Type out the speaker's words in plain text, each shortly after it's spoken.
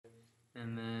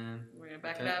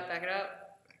Back it up. Back it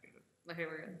up. Okay,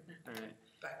 we're good. All right.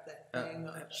 Back that thing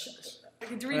up. I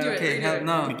can redo Okay, it.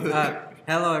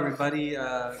 hello everybody.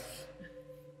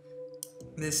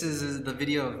 This is the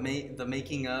video of the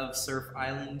making of Surf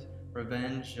Island: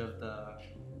 Revenge of the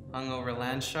Hungover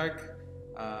Land Shark.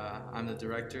 I'm the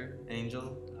director,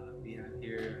 Angel. We have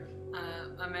here.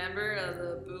 I'm Amber,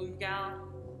 the boom gal.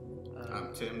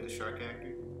 I'm Tim, the shark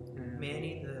actor.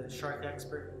 Manny, the shark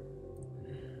expert.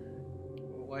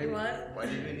 What? Why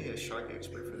do you need a shark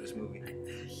expert for this movie?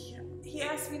 He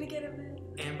asked me to get him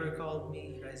in. Amber called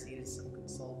me. You guys needed some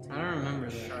consulting. I don't remember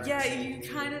that. Sharks. Yeah, you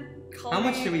kind of called How me.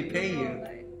 much did we pay you?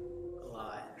 A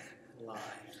lot.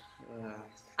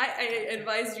 I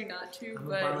advised you not to, I'm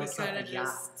but gonna buy he myself kind of a yacht.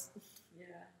 just. Yeah.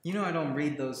 You know I don't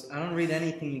read those. I don't read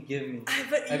anything you give me.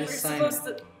 But I you were just signed supposed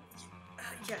to.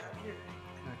 Yeah, you're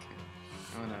right. Okay.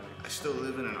 Whatever. I still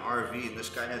live in an RV and this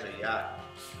guy has a yacht.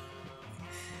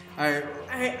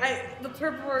 Alright. The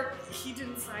paperwork he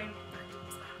didn't sign.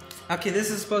 Okay, this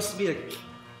is supposed to be a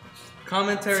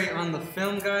commentary on the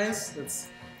film, guys. Let's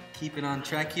keep it on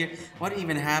track here. What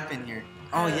even happened here?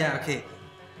 Oh yeah, okay.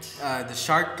 The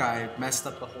shark guy messed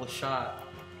up the whole shot.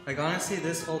 Like honestly,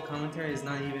 this whole commentary is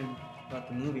not even about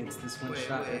the movie. It's this one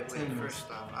shot. Wait. First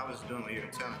off, I was doing what you were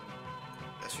telling me.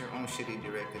 That's your own shitty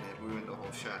director that ruined the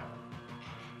whole shot.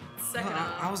 Second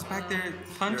off, I was back there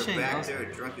punching. You're back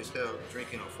there drunk as hell,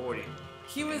 drinking a 40.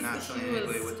 He was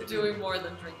doing more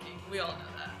than drinking. We all know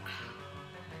that.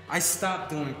 I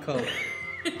stopped doing coke.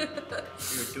 You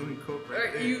were doing coke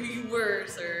right there. You were,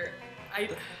 sir.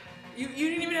 You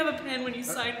didn't even have a pen when you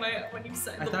signed the board.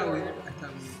 I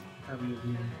thought we were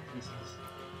doing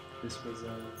this was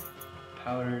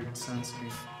powdered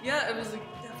sunscreen. Yeah, it was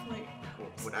definitely.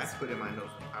 What I put in my nose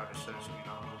was powdered sunscreen. I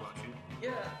don't know about you. Yeah,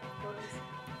 of course.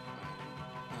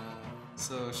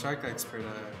 So shark expert,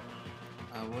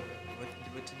 what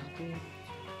did you do?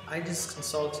 I just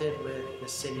consulted with the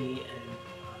city and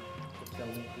the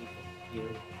filming people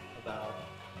here about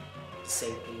the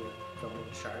safety of filming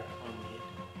a shark on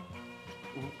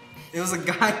land. It was a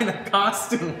guy in a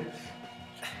costume.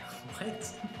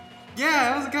 What?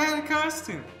 Yeah, it was a guy in a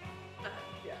costume.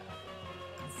 Yeah.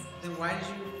 Then why did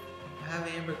you have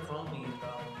Amber call me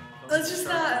about? Let's just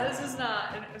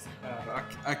not.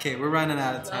 Okay, we're running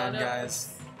out of time, No.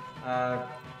 guys.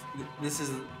 This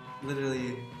is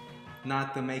literally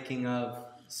not the making of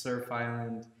Surf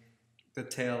Island, the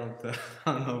tale of the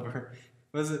hungover.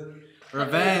 Was it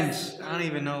Revenge? I don't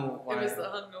even know why. It was the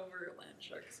hungover land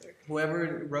shark, sir.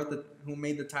 Whoever who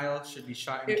made the title should be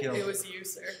shot and killed. It was you,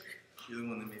 sir. You're the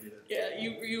one that made it up. Yeah,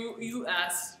 you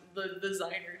asked the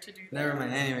designer to do that. Never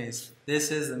mind. Anyways, this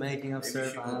is the making of Maybe Surf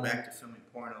you should go Island. back to filming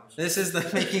pornos. This is the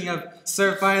making of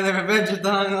Surf Island: Revenge of the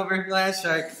Hungover Land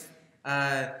Shark.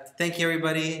 Thank you,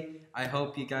 everybody. I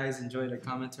hope you guys enjoyed our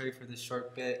commentary for this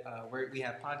short bit. We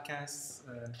have podcasts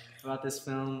about this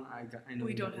film. I know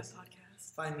We don't know have this.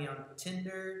 podcasts. Find me on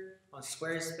Tinder, on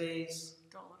Squarespace,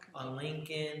 Don't look at on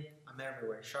LinkedIn. I'm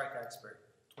everywhere. Shark expert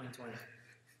 2020.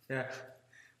 Yeah.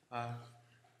 I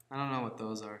don't know what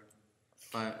those are,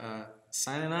 but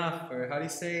signing off, or how do you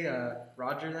say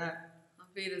Roger that? Auf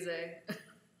Wiedersehen.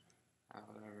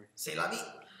 Whatever. C'est la vie.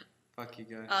 Fuck you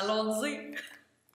guys. Allons-y.